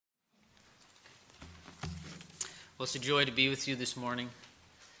Well, it's a joy to be with you this morning.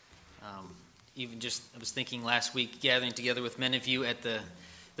 I was thinking last week, gathering together with many of you at the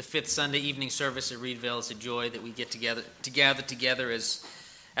fifth Sunday evening service at Reedville. It's a joy that we get to gather together as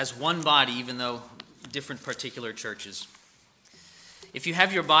one body, even though different particular churches. If you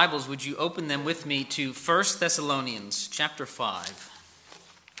have your Bibles, would you open them with me to 1 Thessalonians chapter 5.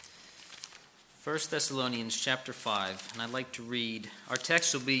 1 Thessalonians chapter 5, and I'd like to read. Our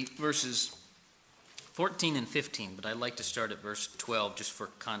text will be verses 14 and 15, but I'd like to start at verse 12 just for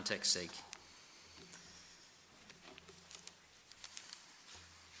context's sake.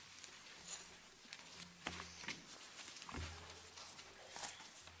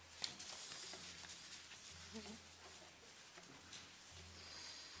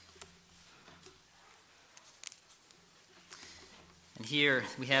 And here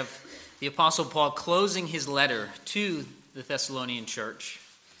we have the Apostle Paul closing his letter to the Thessalonian church.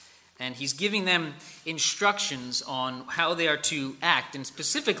 And he's giving them instructions on how they are to act, and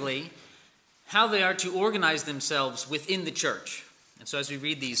specifically, how they are to organize themselves within the church. And so as we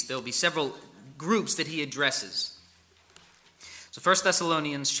read these, there will be several groups that he addresses. So 1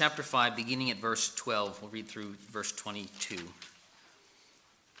 Thessalonians chapter 5, beginning at verse 12, we'll read through verse 22.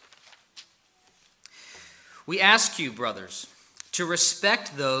 We ask you, brothers, to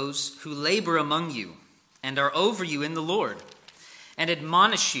respect those who labor among you and are over you in the Lord, and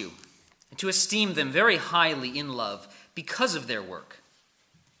admonish you, and to esteem them very highly in love because of their work.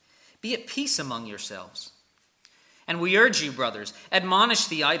 Be at peace among yourselves. And we urge you, brothers, admonish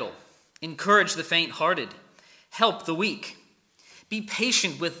the idle, encourage the faint-hearted, help the weak. Be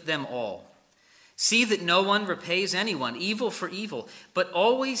patient with them all. See that no one repays anyone evil for evil, but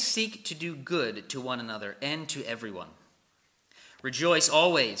always seek to do good to one another and to everyone. Rejoice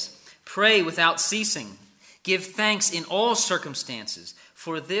always, pray without ceasing, give thanks in all circumstances,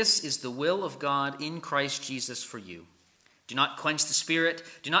 for this is the will of God in Christ Jesus for you. Do not quench the spirit,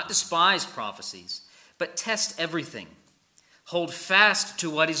 do not despise prophecies, but test everything. Hold fast to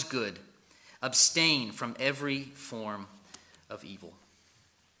what is good. Abstain from every form of evil.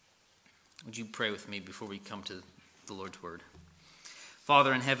 Would you pray with me before we come to the Lord's word?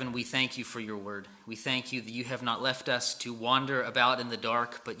 Father in heaven, we thank you for your word. We thank you that you have not left us to wander about in the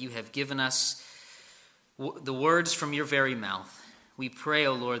dark, but you have given us the words from your very mouth. We pray,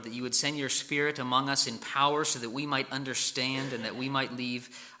 O Lord, that you would send your Spirit among us in power so that we might understand and that we might leave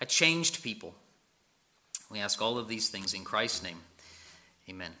a changed people. We ask all of these things in Christ's name.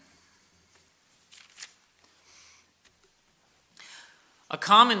 Amen. A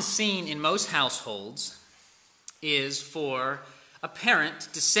common scene in most households is for a parent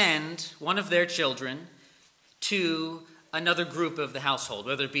to send one of their children to another group of the household,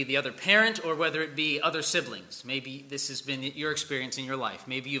 whether it be the other parent or whether it be other siblings. Maybe this has been your experience in your life.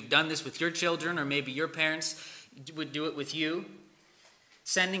 Maybe you've done this with your children, or maybe your parents would do it with you,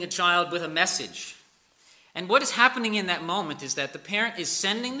 sending a child with a message. And what is happening in that moment is that the parent is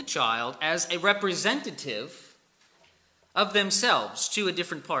sending the child as a representative of themselves to a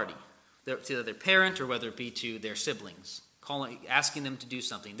different party, to their parent or whether it be to their siblings. Asking them to do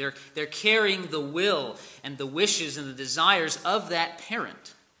something. They're carrying the will and the wishes and the desires of that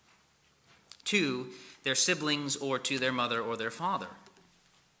parent to their siblings or to their mother or their father.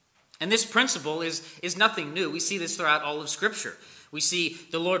 And this principle is nothing new. We see this throughout all of Scripture. We see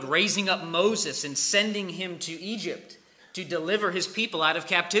the Lord raising up Moses and sending him to Egypt to deliver his people out of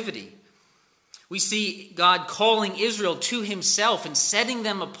captivity. We see God calling Israel to himself and setting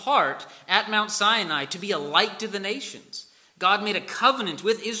them apart at Mount Sinai to be a light to the nations. God made a covenant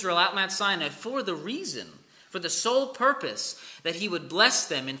with Israel at Mount Sinai for the sole purpose that he would bless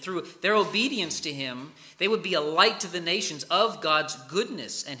them, and through their obedience to him, they would be a light to the nations of God's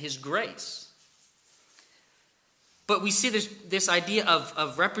goodness and his grace. But we see this idea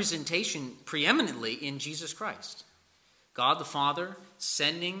of representation preeminently in Jesus Christ. God the Father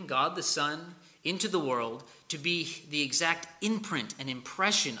sending God the Son into the world to be the exact imprint and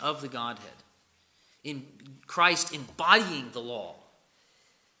impression of the Godhead. In Christ embodying the law.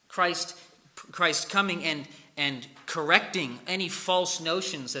 Christ coming and correcting any false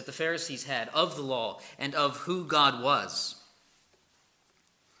notions that the Pharisees had of the law and of who God was.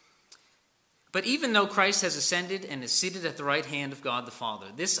 But even though Christ has ascended and is seated at the right hand of God the Father,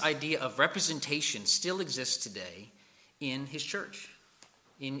 this idea of representation still exists today in his church,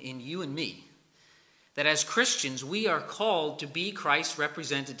 in you and me. That as Christians, we are called to be Christ's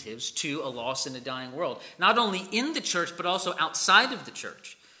representatives to a lost and a dying world. Not only in the church, but also outside of the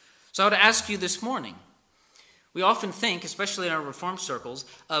church. So I would ask you this morning, we often think, especially in our Reformed circles,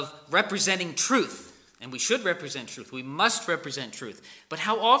 of representing truth. And we should represent truth. We must represent truth. But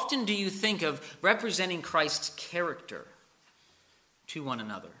how often do you think of representing Christ's character to one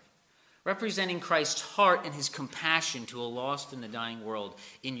another? Representing Christ's heart and his compassion to a lost and a dying world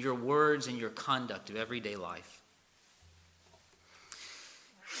in your words and your conduct of everyday life.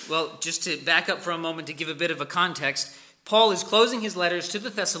 Well, just to back up for a moment to give a bit of a context, Paul is closing his letters to the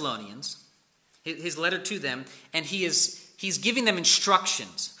Thessalonians, his letter to them, and he's giving them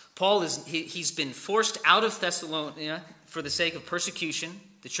instructions. Paul he's been forced out of Thessalonica for the sake of persecution.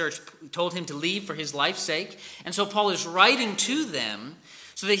 The church told him to leave for his life's sake. And so Paul is writing to them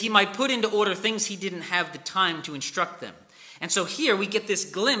so that he might put into order things he didn't have the time to instruct them. And so here we get this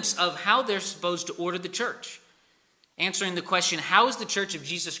glimpse of how they're supposed to order the church, answering the question, how is the church of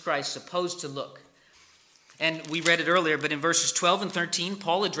Jesus Christ supposed to look? And we read it earlier, but in verses 12 and 13,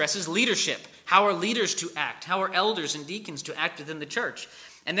 Paul addresses leadership. How are leaders to act? How are elders and deacons to act within the church?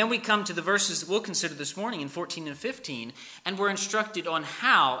 And then we come to the verses that we'll consider this morning in 14 and 15, and we're instructed on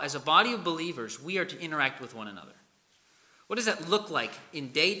how, as a body of believers, we are to interact with one another. What does that look like in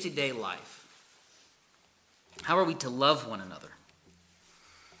day-to-day life? How are we to love one another?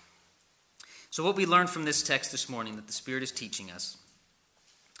 So what we learned from this text this morning that the Spirit is teaching us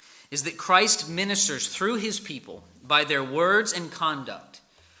is that Christ ministers through his people by their words and conduct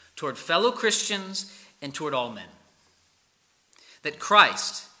toward fellow Christians and toward all men. That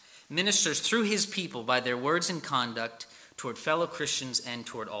Christ ministers through his people by their words and conduct toward fellow Christians and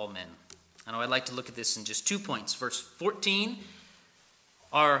toward all men. I know I'd like to look at this in just 2 points. Verse 14,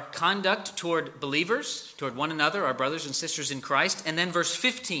 our conduct toward believers, toward one another, our brothers and sisters in Christ. And then verse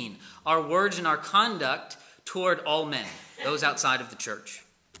 15, our words and our conduct toward all men, those outside of the church.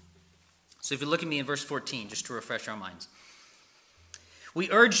 So if you look at me in verse 14, just to refresh our minds. We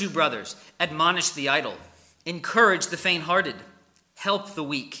urge you, brothers, admonish the idle, encourage the faint-hearted, help the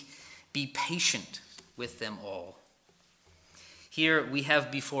weak, be patient with them all. Here we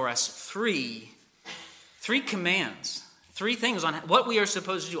have before us three commands, three things on what we are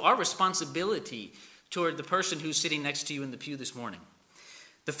supposed to do, our responsibility toward the person who's sitting next to you in the pew this morning.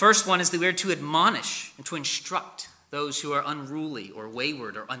 The first one is that we are to admonish and to instruct those who are unruly or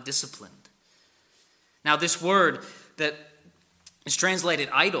wayward or undisciplined. Now, this word that is translated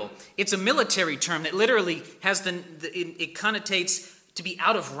idle, it's a military term that literally has it connotates to be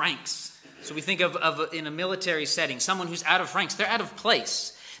out of ranks. So we think of in a military setting, someone who's out of ranks. They're out of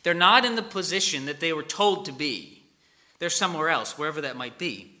place. They're not in the position that they were told to be. They're somewhere else, wherever that might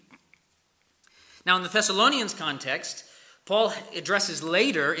be. Now, in the Thessalonians context, Paul addresses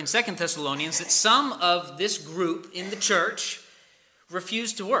later in 2 Thessalonians that some of this group in the church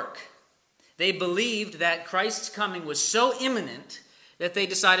refused to work. They believed that Christ's coming was so imminent that they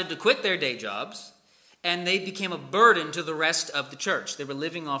decided to quit their day jobs, and they became a burden to the rest of the church. They were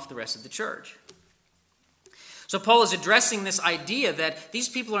living off the rest of the church. So Paul is addressing this idea that these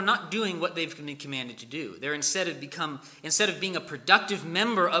people are not doing what they've been commanded to do. They're instead of being a productive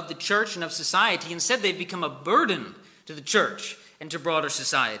member of the church and of society, instead they've become a burden to the church and to broader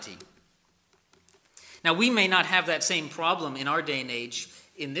society. Now, we may not have that same problem in our day and age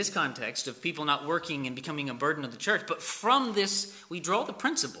in this context of people not working and becoming a burden of the church, but from this we draw the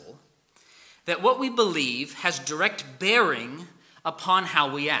principle that what we believe has direct bearing upon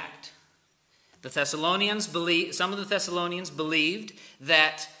how we act. Some of the Thessalonians believed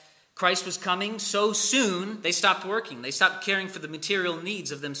that Christ was coming so soon they stopped working. They stopped caring for the material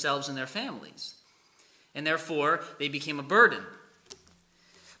needs of themselves and their families. And therefore, they became a burden.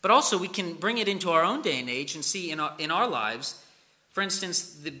 But also, we can bring it into our own day and age and see in our lives, for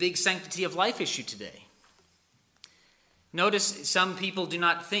instance, the big sanctity of life issue today. Notice some people do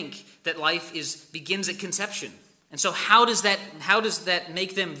not think that life begins at conception. And so how does that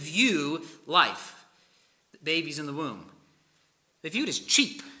make them view life? Babies in the womb. They view it as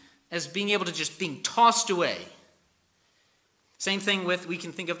cheap, as being able to just being tossed away. Same thing we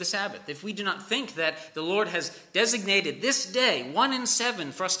can think of the Sabbath. If we do not think that the Lord has designated this day, 1 in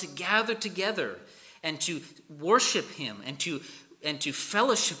 7, for us to gather together and to worship him and to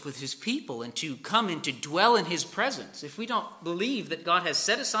fellowship with his people and to come and to dwell in his presence, if we don't believe that God has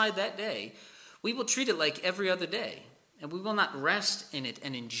set aside that day, we will treat it like every other day, and we will not rest in it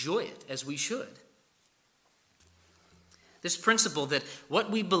and enjoy it as we should. This principle that what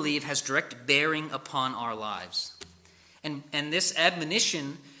we believe has direct bearing upon our lives. And this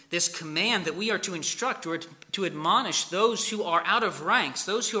admonition, this command that we are to instruct or to admonish those who are out of ranks,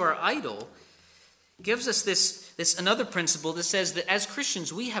 those who are idle, gives us this another principle that says that as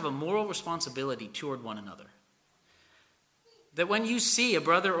Christians we have a moral responsibility toward one another. That when you see a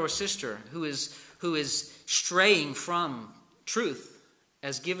brother or sister who is straying from truth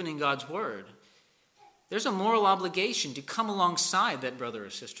as given in God's word, there's a moral obligation to come alongside that brother or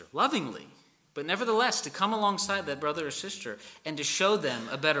sister, lovingly, but nevertheless to come alongside that brother or sister and to show them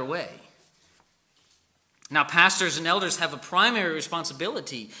a better way. Now, pastors and elders have a primary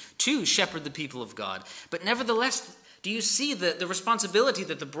responsibility to shepherd the people of God, but nevertheless, do you see the responsibility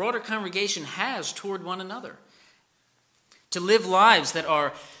that the broader congregation has toward one another? To live lives that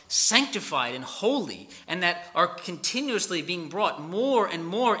are sanctified and holy, and that are continuously being brought more and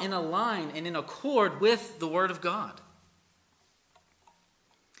more in a line and in accord with the Word of God.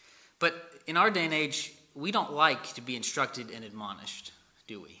 But in our day and age, we don't like to be instructed and admonished,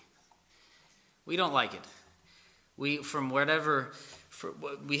 do we? We don't like it. We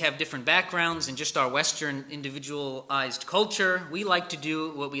have different backgrounds in just our Western individualized culture. We like to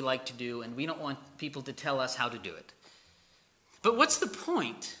do what we like to do, and we don't want people to tell us how to do it. But what's the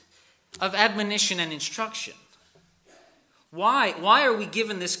point of admonition and instruction? Why are we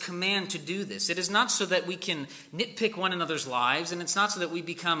given this command to do this? It is not so that we can nitpick one another's lives, and it's not so that we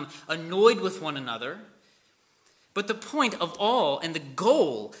become annoyed with one another. But the point of all, and the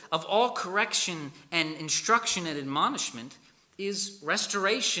goal of all correction and instruction and admonishment, is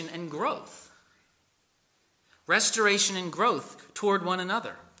restoration and growth. Restoration and growth toward one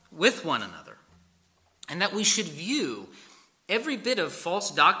another, with one another. And that we should view every bit of false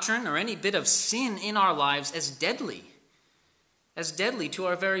doctrine or any bit of sin in our lives as deadly to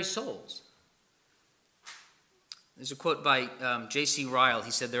our very souls. There's a quote by J.C. Ryle.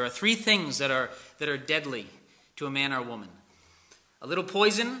 He said, "There are three things that are deadly to a man or woman: a little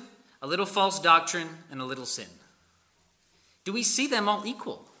poison, a little false doctrine, and a little sin." Do we see them all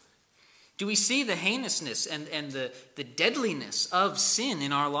equal? Do we see the heinousness and the deadliness of sin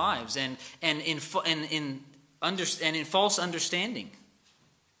in our lives and in false understanding?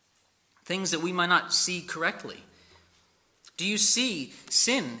 Things that we might not see correctly. Do you see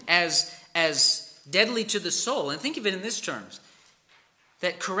sin as deadly to the soul? And think of it in this terms,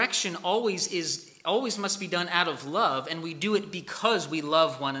 that correction always must be done out of love, and we do it because we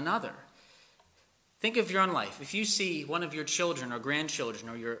love one another. Think of your own life. If you see one of your children or grandchildren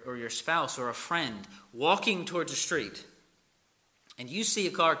or your spouse or a friend walking towards a street, and you see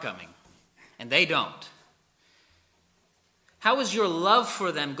a car coming, and they don't, how is your love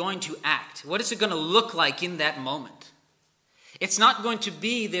for them going to act? What is it going to look like in that moment? It's not going to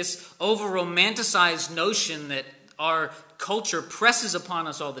be this over-romanticized notion that our culture presses upon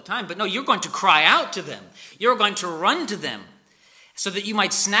us all the time. But no, you're going to cry out to them. You're going to run to them so that you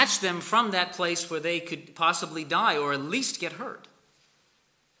might snatch them from that place where they could possibly die or at least get hurt.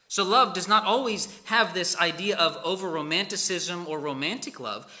 So love does not always have this idea of over-romanticism or romantic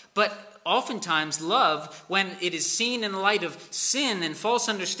love, but oftentimes love, when it is seen in the light of sin and false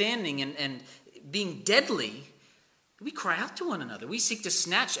understanding and being deadly, we cry out to one another. We seek to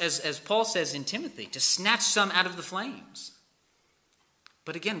snatch, as Paul says in Timothy, to snatch some out of the flames.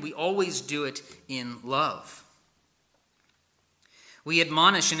 But again, we always do it in love. We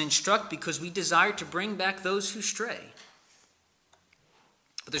admonish and instruct because we desire to bring back those who stray.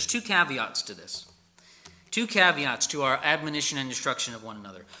 But there's two caveats to this. Two caveats to our admonition and instruction of one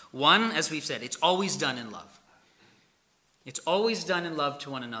another. One, as we've said, it's always done in love. It's always done in love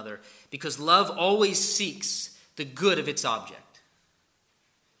to one another because love always seeks the good of its object.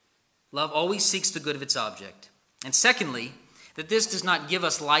 Love always seeks the good of its object. And secondly, that this does not give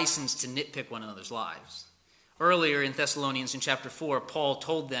us license to nitpick one another's lives. Earlier in Thessalonians in chapter 4, Paul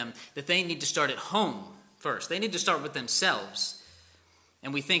told them that they need to start at home first. They need to start with themselves.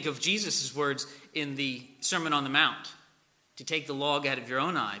 And we think of Jesus' words in the Sermon on the Mount, to take the log out of your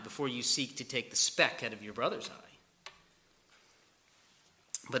own eye before you seek to take the speck out of your brother's eye.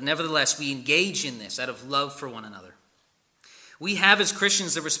 But nevertheless, we engage in this out of love for one another. We have as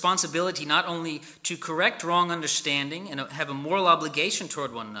Christians the responsibility not only to correct wrong understanding and have a moral obligation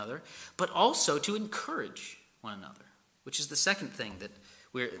toward one another, but also to encourage one another, which is the second thing that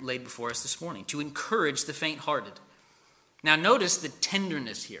we're laid before us this morning, to encourage the faint-hearted. Now notice the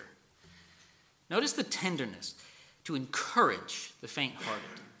tenderness here. Notice the tenderness, to encourage the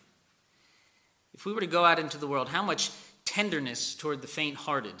faint-hearted. If we were to go out into the world, how much tenderness toward the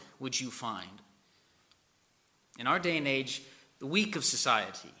faint-hearted would you find? In our day and age, the weak of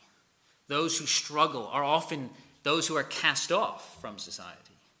society, those who struggle, are often those who are cast off from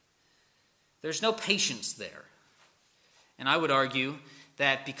society. There's no patience there. And I would argue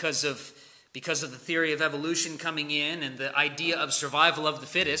that because of the theory of evolution coming in and the idea of survival of the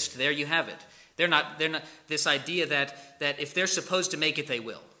fittest, there you have it. They're not this idea that if they're supposed to make it, they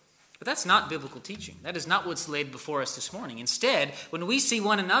will. But that's not biblical teaching. That is not what's laid before us this morning. Instead, when we see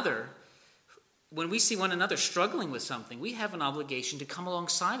one another struggling with something, we have an obligation to come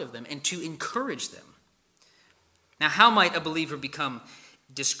alongside of them and to encourage them. Now, how might a believer become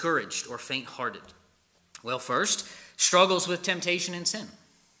discouraged or faint-hearted? Well, first, struggles with temptation and sin.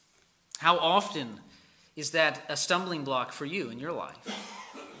 How often is that a stumbling block for you in your life?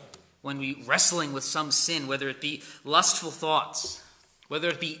 When we wrestling with some sin, whether it be lustful thoughts, whether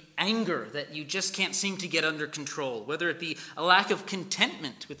it be anger that you just can't seem to get under control, whether it be a lack of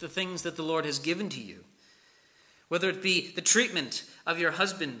contentment with the things that the Lord has given to you, whether it be the treatment of your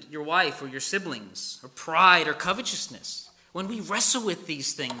husband, your wife, or your siblings, or pride or covetousness. When we wrestle with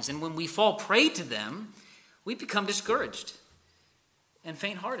these things and when we fall prey to them, we become discouraged and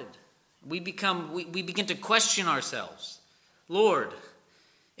faint-hearted. We begin to question ourselves. Lord,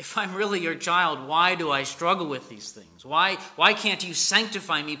 if I'm really your child, why do I struggle with these things? Why can't you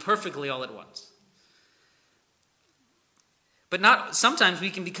sanctify me perfectly all at once? But sometimes we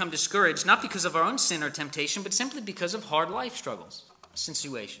can become discouraged, not because of our own sin or temptation, but simply because of hard life struggles,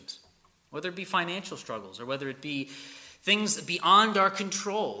 situations, whether it be financial struggles or whether it be things beyond our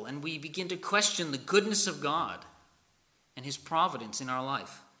control, and we begin to question the goodness of God and his providence in our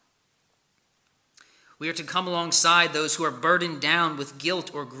life. We are to come alongside those who are burdened down with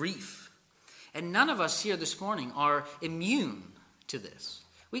guilt or grief. And none of us here this morning are immune to this.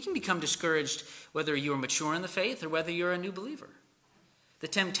 We can become discouraged whether you are mature in the faith or whether you're a new believer. The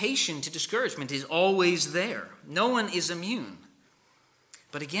temptation to discouragement is always there. No one is immune.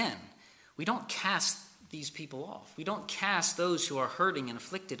 But again, we don't cast these people off. We don't cast those who are hurting and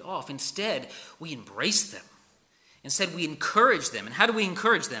afflicted off. Instead, we embrace them. Instead, we encourage them. And how do we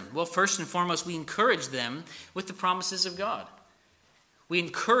encourage them? Well, first and foremost, we encourage them with the promises of God. We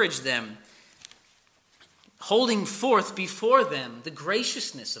encourage them, holding forth before them the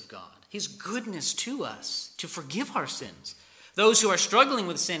graciousness of God, his goodness to us, to forgive our sins. Those who are struggling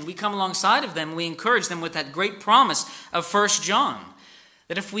with sin, we come alongside of them, and we encourage them with that great promise of 1 John,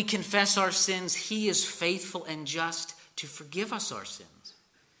 that if we confess our sins, he is faithful and just to forgive us our sins.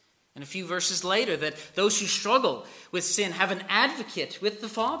 And a few verses later, that those who struggle with sin have an advocate with the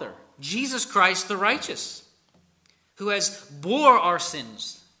Father, Jesus Christ the righteous, who has bore our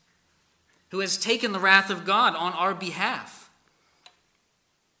sins, who has taken the wrath of God on our behalf.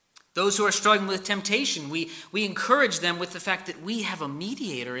 Those who are struggling with temptation, we encourage them with the fact that we have a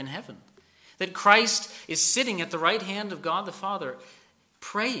mediator in heaven, that Christ is sitting at the right hand of God the Father,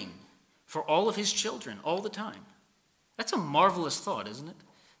 praying for all of his children all the time. That's a marvelous thought, isn't it?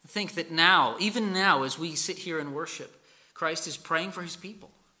 To think that now, even now, as we sit here and worship, Christ is praying for his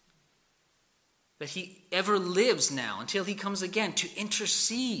people. That he ever lives now until he comes again to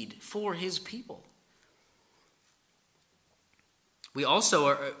intercede for his people. We also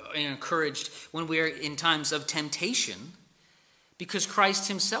are encouraged when we are in times of temptation because Christ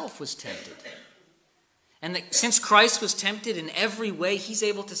himself was tempted. And that since Christ was tempted in every way, he's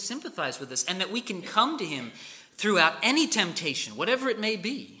able to sympathize with us, and that we can come to him throughout any temptation, whatever it may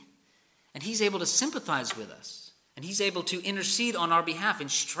be. And he's able to sympathize with us. And he's able to intercede on our behalf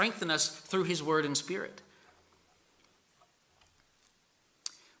and strengthen us through his word and spirit.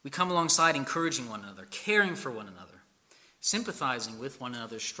 We come alongside encouraging one another, caring for one another, sympathizing with one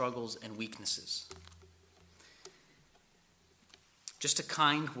another's struggles and weaknesses. Just a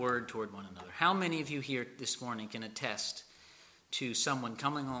kind word toward one another. How many of you here this morning can attest to someone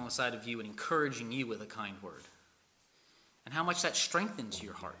coming alongside of you and encouraging you with a kind word? And how much that strengthens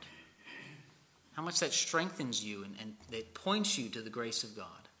your heart. How much that strengthens you and it points you to the grace of God.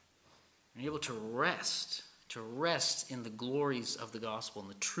 And you're able to rest in the glories of the gospel and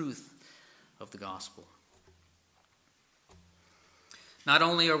the truth of the gospel. Not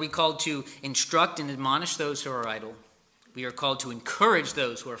only are we called to instruct and admonish those who are idle, we are called to encourage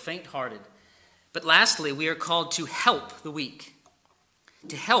those who are faint-hearted. But lastly, we are called to help the weak.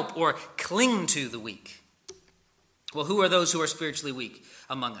 To help or cling to the weak. Well, who are those who are spiritually weak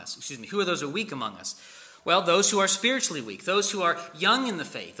among us? Who are those who are weak among us? Well, those who are spiritually weak, those who are young in the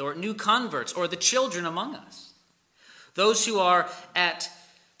faith, or new converts, or the children among us. Those who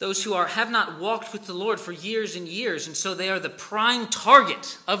have not walked with the Lord for years and years, and so they are the prime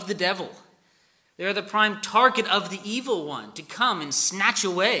target of the devil. They are the prime target of the evil one to come and snatch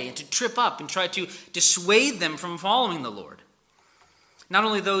away and to trip up and try to dissuade them from following the Lord. Not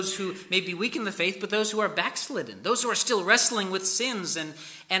only those who may be weak in the faith, but those who are backslidden, those who are still wrestling with sins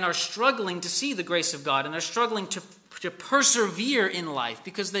and are struggling to see the grace of God and are struggling to persevere in life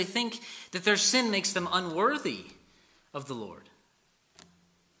because they think that their sin makes them unworthy of the Lord.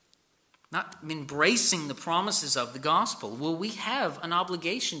 Not embracing the promises of the gospel. Well, we have an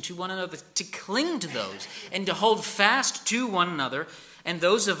obligation to one another to cling to those and to hold fast to one another and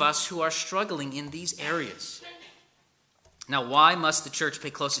those of us who are struggling in these areas. Now, why must the church pay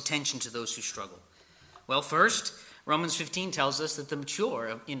close attention to those who struggle? Well, first, Romans 15 tells us that the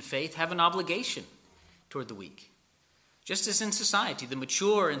mature in faith have an obligation toward the weak. Just as in society, the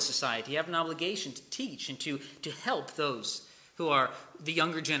mature in society have an obligation to teach and to help those who are the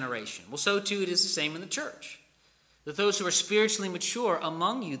younger generation. Well, so too it is the same in the church. That those who are spiritually mature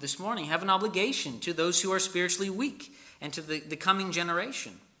among you this morning have an obligation to those who are spiritually weak and to the coming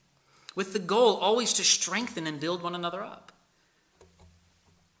generation, with the goal always to strengthen and build one another up.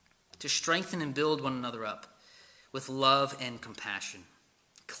 To strengthen and build one another up with love and compassion,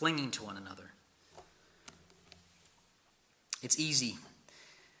 clinging to one another. It's easy.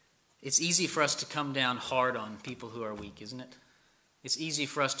 It's easy for us to come down hard on people who are weak, isn't it? It's easy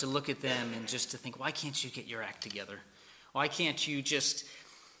for us to look at them and just to think, why can't you get your act together? Why can't you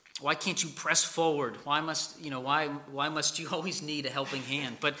press forward? Why must you always need a helping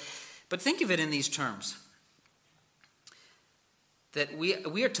hand? But think of it in these terms. That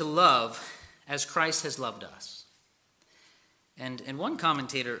we are to love as Christ has loved us. And one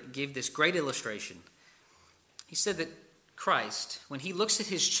commentator gave this great illustration. He said that Christ, when he looks at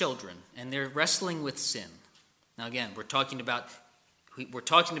his children and they're wrestling with sin. Now again, we're talking about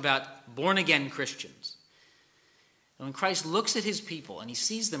born-again Christians. And when Christ looks at his people and he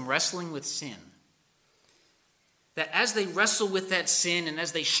sees them wrestling with sin, that as they wrestle with that sin and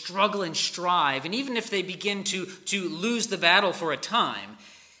as they struggle and strive, and even if they begin to lose the battle for a time,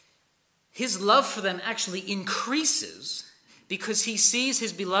 his love for them actually increases because he sees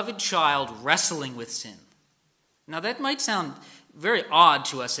his beloved child wrestling with sin. Now that might sound very odd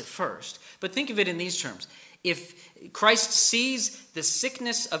to us at first, but think of it in these terms. If Christ sees the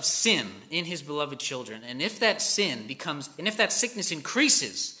sickness of sin in his beloved children, and if that sickness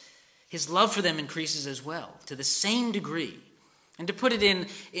increases, his love for them increases as well, to the same degree. And to put it in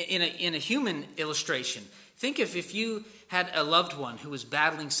a human illustration, think if you had a loved one who was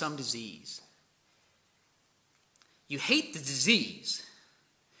battling some disease. You hate the disease,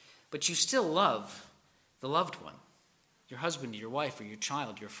 but you still love the loved one, your husband, your wife, or your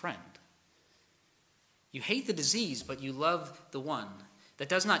child, your friend. You hate the disease, but you love the one. That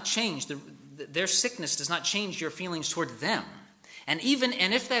does not change. Their sickness does not change your feelings toward them. And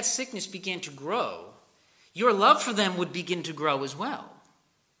if that sickness began to grow, your love for them would begin to grow as well.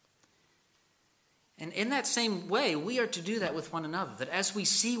 And in that same way, we are to do that with one another. That as we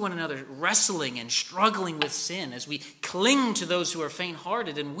see one another wrestling and struggling with sin, as we cling to those who are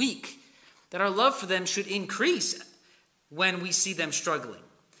faint-hearted and weak, that our love for them should increase when we see them struggling.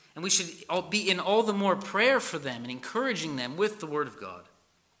 And we should be in all the more prayer for them and encouraging them with the Word of God.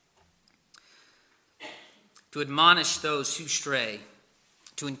 To admonish those who stray,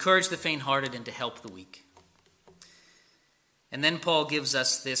 to encourage the faint-hearted, and to help the weak. And then Paul gives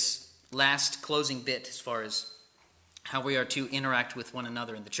us this last closing bit as far as how we are to interact with one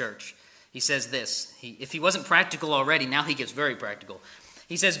another in the church. He says this. If he wasn't practical already, now he gets very practical.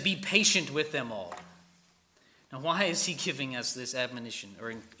 He says, be patient with them all. Now, why is he giving us this admonition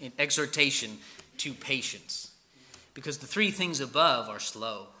or exhortation to patience? Because the three things above are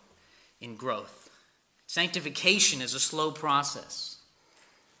slow in growth. Sanctification is a slow process.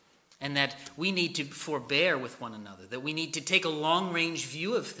 And that we need to forbear with one another. That we need to take a long-range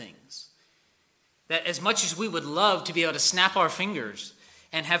view of things. That as much as we would love to be able to snap our fingers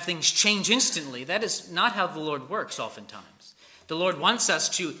and have things change instantly, that is not how the Lord works oftentimes. The Lord wants us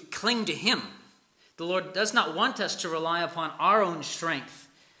to cling to him. The Lord does not want us to rely upon our own strength.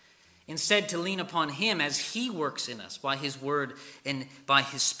 Instead, to lean upon him as he works in us by his word and by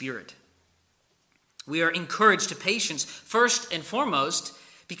his Spirit. We are encouraged to patience first and foremost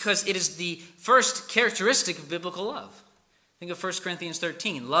because it is the first characteristic of biblical love. Think of 1 Corinthians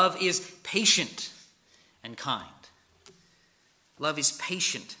 13. Love is patient and kind. Love is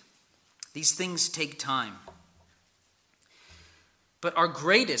patient. These things take time. But our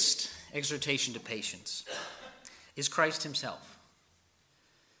greatest exhortation to patience is Christ himself.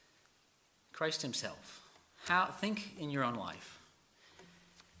 Christ himself. Think in your own life.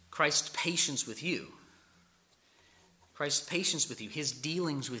 Christ's patience with you. Christ's patience with you, his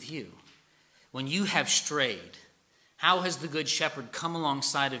dealings with you. When you have strayed, how has the Good Shepherd come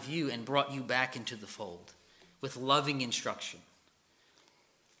alongside of you and brought you back into the fold with loving instruction?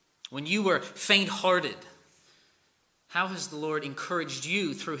 When you were faint-hearted, how has the Lord encouraged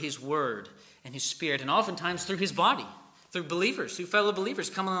you through his word and his Spirit, and oftentimes through his body, through believers, through fellow believers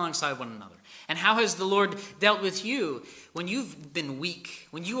coming alongside one another? And how has the Lord dealt with you when you've been weak,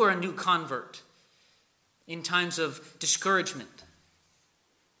 when you are a new convert, in times of discouragement?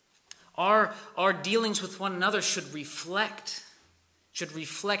 Our dealings with one another should reflect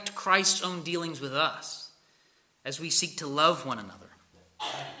Christ's own dealings with us as we seek to love one another.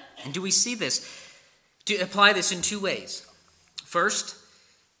 And do we see this? To apply this in two ways. First,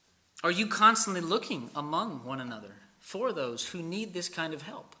 are you constantly looking among one another for those who need this kind of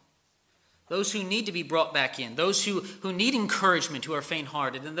help? Those who need to be brought back in, those who need encouragement, who are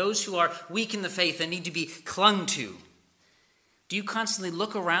faint-hearted, and those who are weak in the faith and need to be clung to. Do you constantly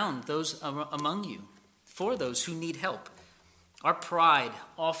look around those among you for those who need help? Our pride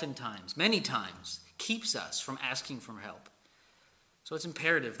oftentimes, many times, keeps us from asking for help. So it's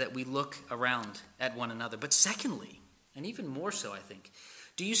imperative that we look around at one another. But secondly, and even more so, I think,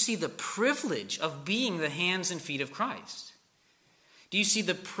 do you see the privilege of being the hands and feet of Christ? Do you see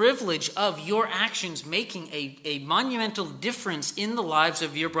the privilege of your actions making a monumental difference in the lives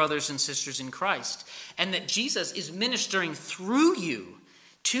of your brothers and sisters in Christ? And that Jesus is ministering through you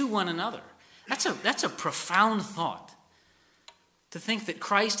to one another. That's a profound thought. To think that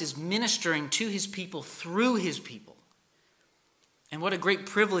Christ is ministering to his people through his people. And what a great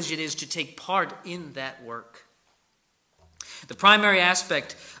privilege it is to take part in that work. The primary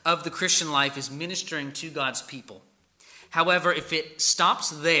aspect of the Christian life is ministering to God's people. However, if it stops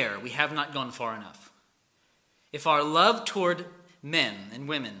there, we have not gone far enough. If our love toward men and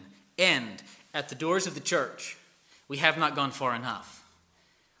women end at the doors of the church, we have not gone far enough.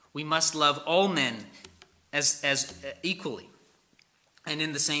 We must love all men as equally and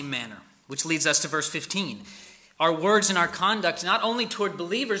in the same manner, which leads us to verse 15. Our words and our conduct, not only toward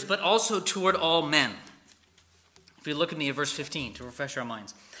believers, but also toward all men. If you look at me at verse 15 to refresh our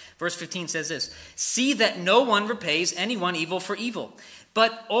minds. Verse 15 says this, see that no one repays anyone evil for evil,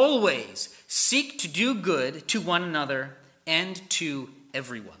 but always seek to do good to one another and to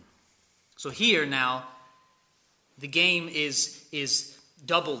everyone. So here now, the game is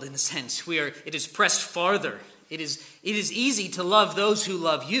doubled in a sense. It is pressed farther. It is easy to love those who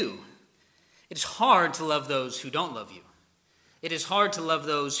love you. It is hard to love those who don't love you. It is hard to love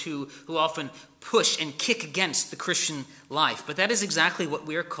those who often push and kick against the Christian life. But that is exactly what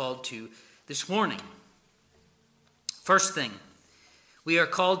we are called to this morning. First thing, we are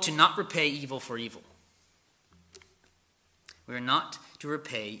called to not repay evil for evil. We are not to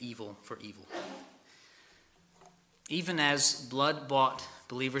repay evil for evil. Even as blood-bought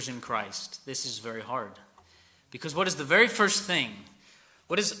believers in Christ, this is very hard. Because what is the very first thing?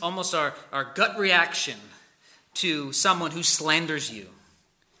 What is almost our gut reaction to someone who slanders you?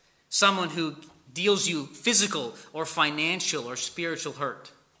 Someone who deals you physical or financial or spiritual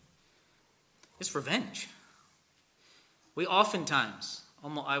hurt? It's revenge. We oftentimes,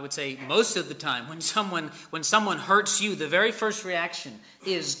 I would say most of the time, when someone hurts you, the very first reaction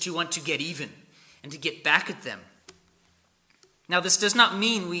is to want to get even and to get back at them. Now, this does not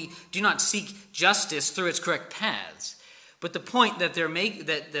mean we do not seek justice through its correct paths. But the point that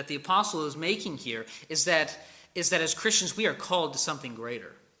that the apostle is making here is that as Christians we are called to something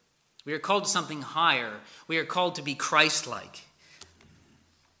greater. We are called to something higher. We are called to be Christ-like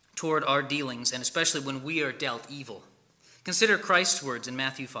toward our dealings, and especially when we are dealt evil. Consider Christ's words in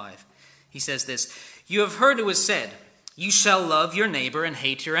Matthew 5. He says this, you have heard it was said, you shall love your neighbor and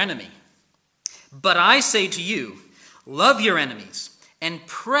hate your enemy. But I say to you, love your enemies and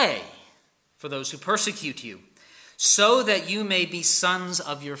pray for those who persecute you, so that you may be sons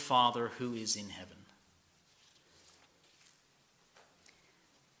of your Father who is in heaven.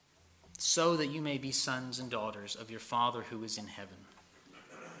 So that you may be sons and daughters of your Father who is in heaven.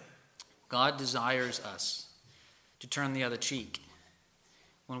 God desires us to turn the other cheek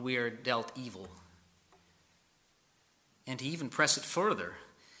when we are dealt evil. And to even press it further,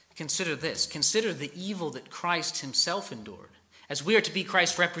 consider this. Consider the evil that Christ himself endured. As we are to be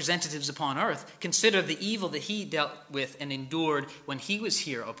Christ's representatives upon earth, consider the evil that he dealt with and endured when he was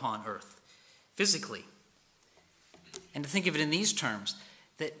here upon earth, physically. And to think of it in these terms,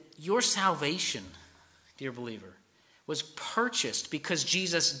 that your salvation, dear believer, was purchased because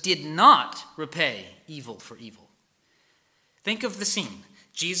Jesus did not repay evil for evil. Think of the scene.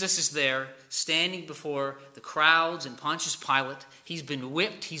 Jesus is there, standing before the crowds and Pontius Pilate. He's been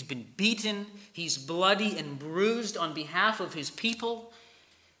whipped, he's been beaten, he's bloody and bruised on behalf of his people.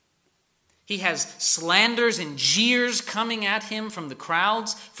 He has slanders and jeers coming at him from the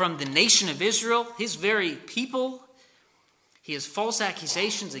crowds, from the nation of Israel, his very people. He has false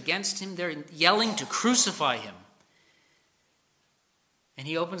accusations against him. They're yelling to crucify him. And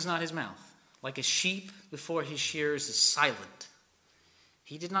he opens not his mouth. Like a sheep before his shearers is silent.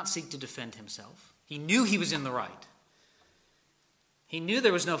 He did not seek to defend himself. He knew he was in the right. He knew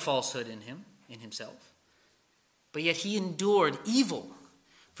there was no falsehood in himself. But yet he endured evil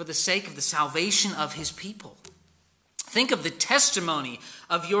for the sake of the salvation of his people. Think of the testimony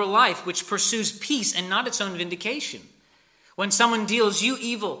of your life which pursues peace and not its own vindication. When someone deals you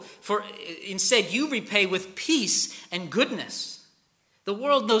evil, instead you repay with peace and goodness. The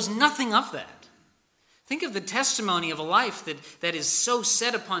world knows nothing of that. Think of the testimony of a life that is so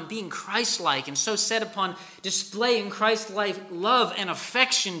set upon being Christ-like and so set upon displaying Christ-like love and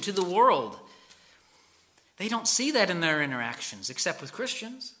affection to the world. They don't see that in their interactions, except with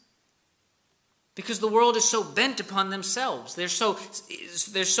Christians. Because the world is so bent upon themselves. They're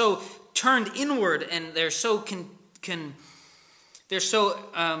so turned inward, and they're so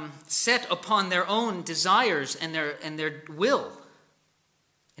set upon their own desires and their will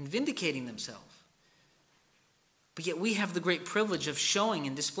and vindicating themselves. But yet we have the great privilege of showing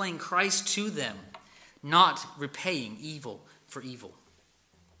and displaying Christ to them, not repaying evil for evil.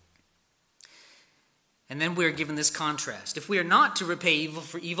 And then we are given this contrast. If we are not to repay evil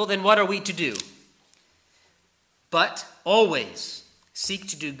for evil, then what are we to do? But always seek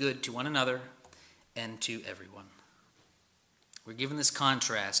to do good to one another and to everyone. We're given this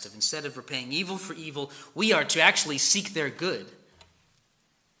contrast of instead of repaying evil for evil, we are to actually seek their good.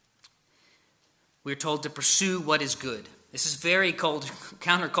 We're told to pursue what is good. This is very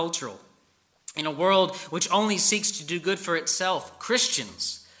countercultural. In a world which only seeks to do good for itself,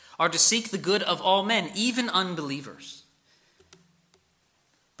 Christians are to seek the good of all men, even unbelievers.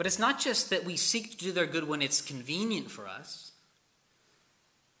 But it's not just that we seek to do their good when it's convenient for us.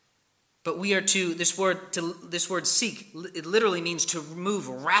 But we are this word seek, it literally means to move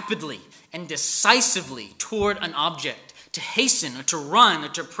rapidly and decisively toward an object, to hasten or to run or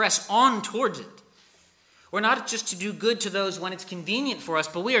to press on towards it. We're not just to do good to those when it's convenient for us,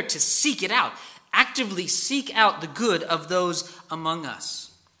 but we are to seek it out, actively seek out the good of those among us.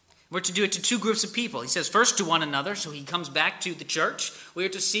 We're to do it to two groups of people. He says first to one another, so he comes back to the church. We are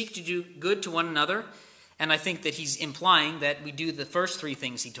to seek to do good to one another. And I think that he's implying that we do the first three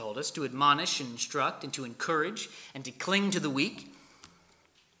things he told us, to admonish and instruct and to encourage and to cling to the weak.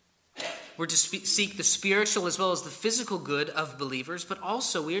 We're to seek the spiritual as well as the physical good of believers, but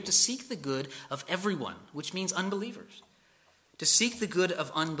also we are to seek the good of everyone, which means unbelievers. To seek the good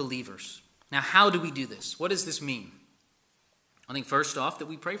of unbelievers. Now, how do we do this? What does this mean? I think first off that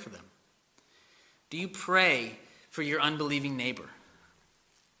we pray for them. Do you pray for your unbelieving neighbor?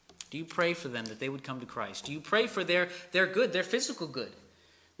 Do you pray for them that they would come to Christ? Do you pray for their good, their physical good?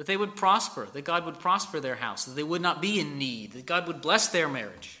 That they would prosper, that God would prosper their house, that they would not be in need, that God would bless their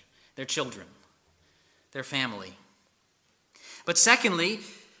marriage, their children, their family. But secondly,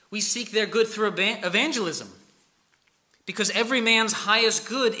 we seek their good through evangelism. Because every man's highest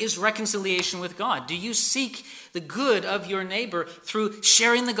good is reconciliation with God. Do you seek the good of your neighbor through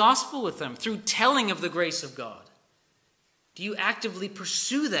sharing the gospel with them, through telling of the grace of God? Do you actively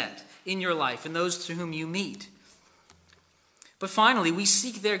pursue that in your life and those to whom you meet? But finally, we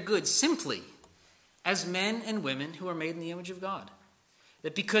seek their good simply as men and women who are made in the image of God.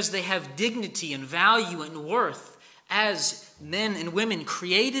 That because they have dignity and value and worth as men and women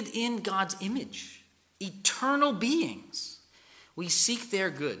created in God's image, eternal beings, we seek their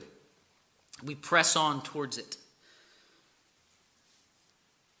good. We press on towards it.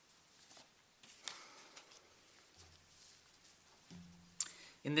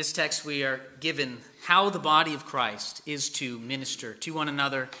 In this text, we are given how the body of Christ is to minister to one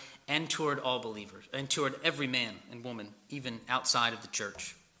another and toward all believers, and toward every man and woman, even outside of the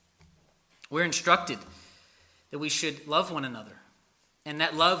church. We're instructed that we should love one another. And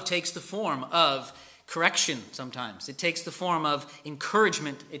that love takes the form of correction sometimes. It takes the form of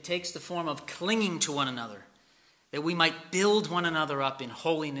encouragement. It takes the form of clinging to one another, that we might build one another up in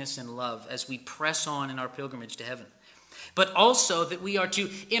holiness and love as we press on in our pilgrimage to heaven. But also that we are to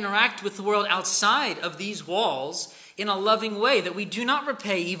interact with the world outside of these walls in a loving way, that we do not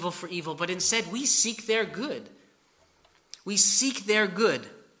repay evil for evil, but instead we seek their good. We seek their good.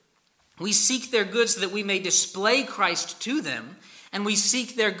 We seek their good so that we may display Christ to them, and we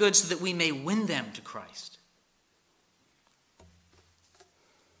seek their good so that we may win them to Christ.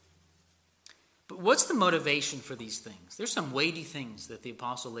 But what's the motivation for these things? There's some weighty things that the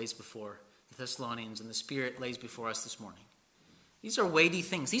apostle lays before the Thessalonians and the Spirit lays before us this morning. These are weighty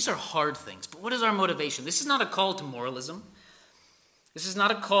things. These are hard things. But what is our motivation? This is not a call to moralism. This is not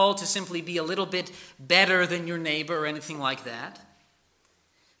a call to simply be a little bit better than your neighbor or anything like that.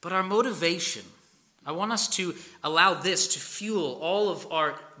 But our motivation, I want us to allow this to fuel all of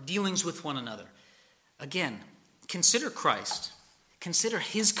our dealings with one another. Again, consider Christ. Consider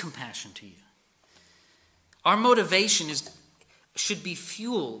his compassion to you. Our motivation should be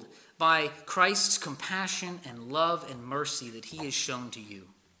fueled by Christ's compassion and love and mercy that he has shown to you.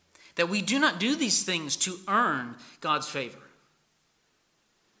 That we do not do these things to earn God's favor.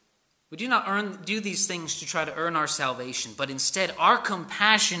 We do not do these things to try to earn our salvation, but instead our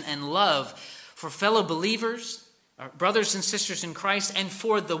compassion and love for fellow believers, our brothers and sisters in Christ, and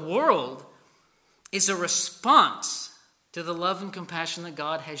for the world is a response to the love and compassion that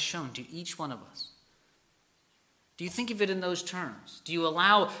God has shown to each one of us. Do you think of it in those terms? Do you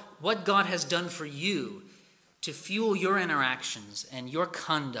allow what God has done for you to fuel your interactions and your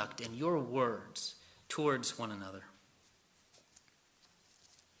conduct and your words towards one another?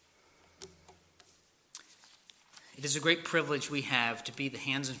 It is a great privilege we have to be the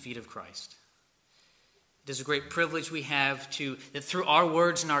hands and feet of Christ. It is a great privilege we have that through our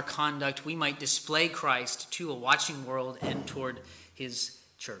words and our conduct, we might display Christ to a watching world and toward his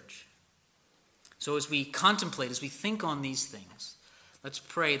church. So as we contemplate, as we think on these things, let's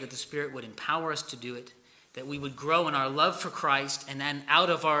pray that the Spirit would empower us to do it, that we would grow in our love for Christ, and then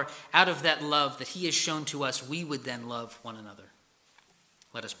out of that love that he has shown to us, we would then love one another.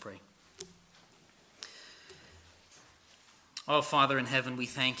 Let us pray. Oh, Father in heaven, we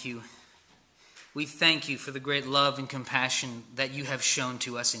thank you. We thank you for the great love and compassion that you have shown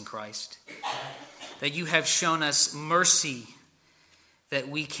to us in Christ. That you have shown us mercy that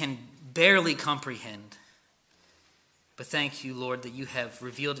we can barely comprehend. But thank you, Lord, that you have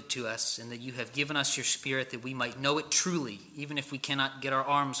revealed it to us and that you have given us your Spirit that we might know it truly, even if we cannot get our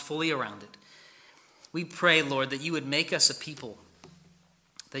arms fully around it. We pray, Lord, that you would make us a people,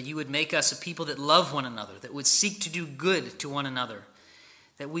 that you would make us a people that love one another, that would seek to do good to one another,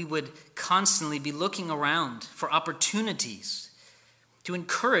 that we would constantly be looking around for opportunities to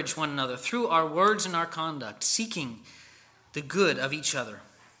encourage one another through our words and our conduct, seeking the good of each other.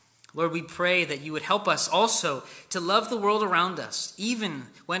 Lord, we pray that you would help us also to love the world around us, even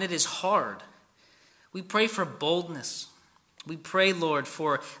when it is hard. We pray for boldness. We pray, Lord,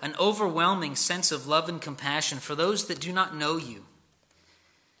 for an overwhelming sense of love and compassion for those that do not know you.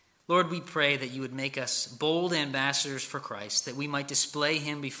 Lord, we pray that you would make us bold ambassadors for Christ, that we might display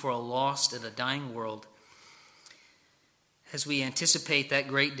him before a lost and a dying world as we anticipate that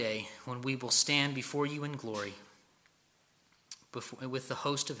great day when we will stand before you in glory with the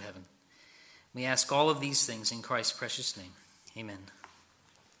host of heaven. We ask all of these things in Christ's precious name. Amen.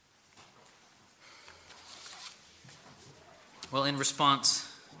 Well, in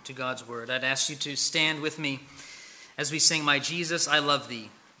response to God's word, I'd ask you to stand with me as we sing, My Jesus, I Love Thee.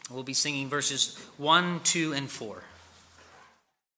 We'll be singing verses 1, 2, and 4.